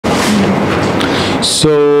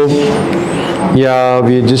So, yeah,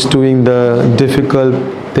 we're just doing the difficult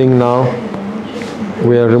thing now.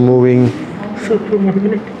 We are removing.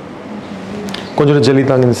 Konjam jali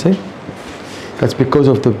tang inside. That's because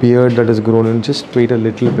of the beard that has grown in. Just wait a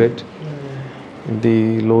little bit.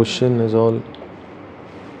 The lotion is all.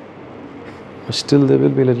 Still, there will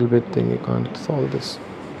be a little bit thing. You can't solve this.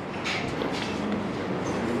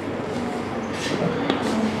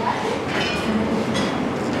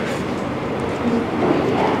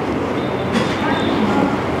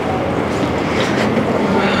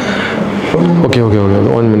 Okay,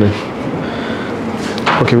 1 minute.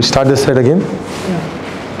 Okay, we start this side again.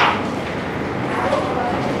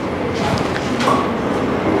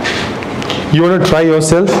 You want to try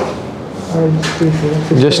yourself?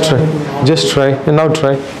 Just try, and now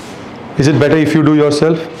try. Is it better if you do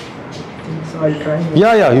yourself? So I'll try.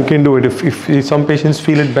 Yeah, you can do it. If some patients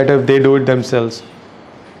feel it better if they do it themselves.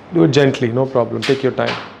 Do it gently, no problem. Take your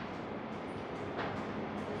time.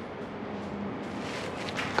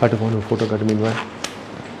 Cut a photo, cut meanwhile.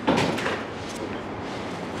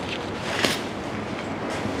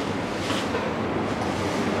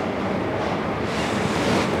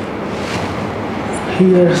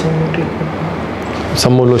 Here some more treatment.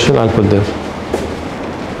 Some more lotion I'll put there.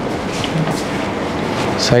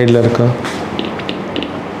 Side ladka.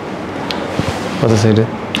 Other side.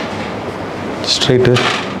 Straight it.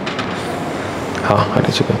 हाँ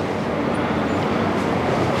हट चुका.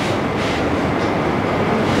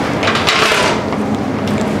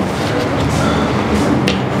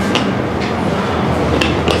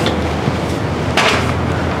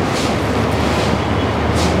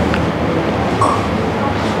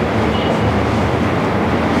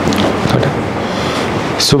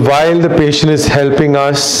 So while the patient is helping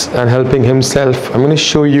us and helping himself, I'm going to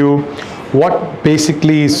show you what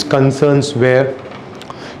basically his concerns were.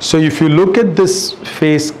 So if you look at this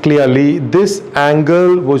face clearly, this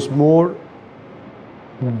angle was more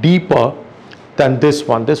deeper than this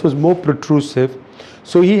one. This was more protrusive.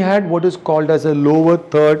 So he had what is called as a lower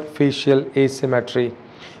third facial asymmetry.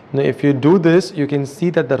 Now if you do this, you can see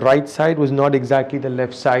that the right side was not exactly the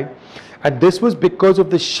left side. And this was because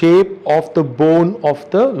of the shape of the bone of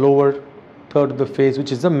the lower third of the face,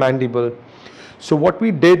 which is the mandible. So what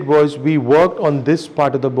we did was we worked on this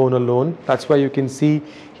part of the bone alone. That's why you can see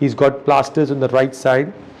he's got plasters on the right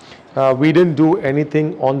side. We didn't do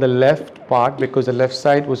anything on the left part because the left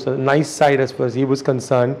side was a nice side as far as he was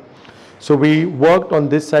concerned. So we worked on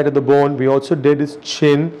this side of the bone. We also did his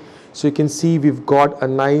chin. So you can see we've got a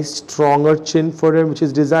nice stronger chin for him, which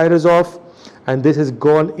is desirous of. And this has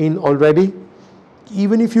gone in already.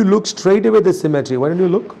 Even if you look straight away the symmetry, why don't you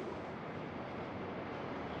look?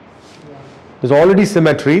 There's already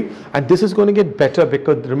symmetry, and this is going to get better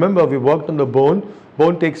because remember we worked on the bone.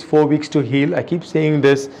 Bone takes 4 weeks to heal. I keep saying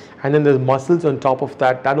this, and then there's muscles on top of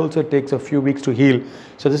that. That also takes a few weeks to heal.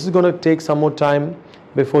 So this is going to take some more time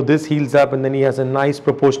before this heals up, and then he has a nice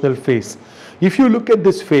proportional face. If you look at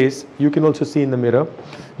this face, you can also see in the mirror,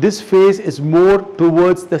 this face is more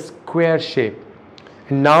towards the square shape.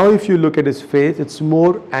 And now if you look at his face, it's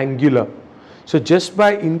more angular. So just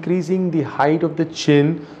by increasing the height of the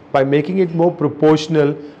chin, by making it more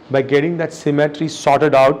proportional, by getting that symmetry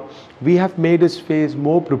sorted out, we have made his face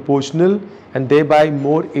more proportional and thereby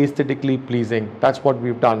more aesthetically pleasing. That's what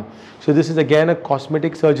we've done. So this is again a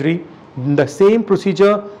cosmetic surgery. In the same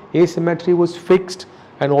procedure, asymmetry was fixed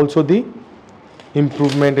and also the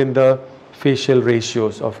improvement in the facial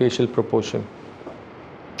ratios or facial proportion.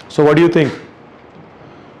 So what do you think?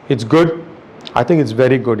 It's good? I think it's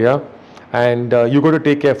very good, yeah. And you got to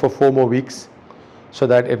take care for 4 more weeks so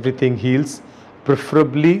that everything heals.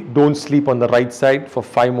 Preferably don't sleep on the right side for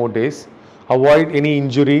 5 more days. Avoid any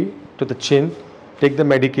injury to the chin. Take the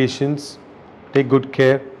medications. Take good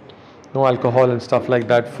care. No alcohol and stuff like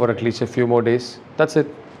that for at least a few more days. That's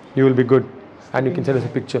it. You will be good. And you can send us a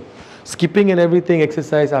picture. Skipping and everything,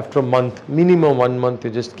 exercise after a month, minimum 1 month, you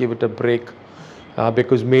just give it a break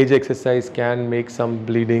because major exercise can make some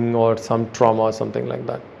bleeding or some trauma or something like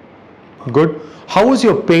that. Good. How was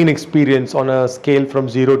your pain experience on a scale from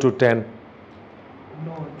 0 to 10?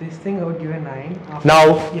 No, this thing I would give a 9. After,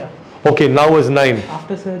 Now? Yeah. Okay, now was 9.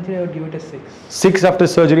 After surgery I would give it a 6. 6 after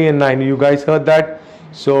surgery and 9. You guys heard that?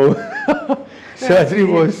 So surgery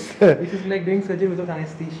was... This is like doing surgery without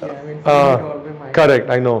anesthesia. I mean, all by my correct,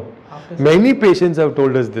 I know. Many patients have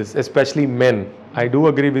told us this, especially men. I do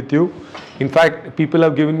agree with you. In fact, people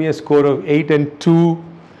have given me a score of 8 and 2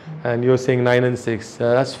 and you're saying 9 and 6.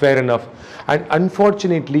 That's fair enough. And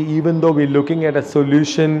unfortunately, even though we're looking at a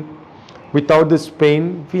solution without this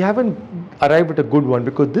pain, we haven't arrived at a good one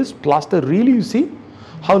because this plaster really, you see,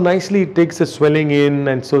 how nicely it takes the swelling in,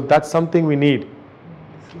 and so that's something we need.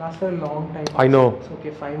 This lasts for a long time. I know. It's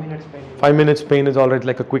okay, 5 minutes pain. 5 minutes pain is alright,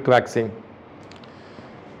 like a quick waxing.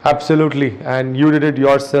 Absolutely, and you did it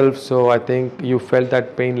yourself, so I think you felt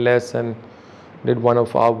that pain less and did one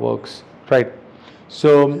of our works, right?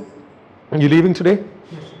 So, you leaving today?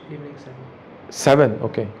 Yes, evening 7. 7,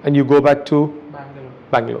 okay. And you go back to Bangalore.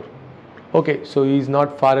 Bangalore. Okay, so he's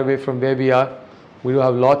not far away from where we are. We do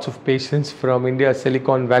have lots of patients from India,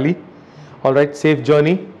 Silicon Valley. All right, safe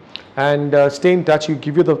journey, and stay in touch. We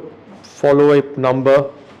give you the follow-up number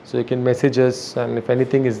so you can message us, and if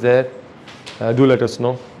anything is there, do let us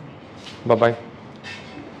know. Bye-bye.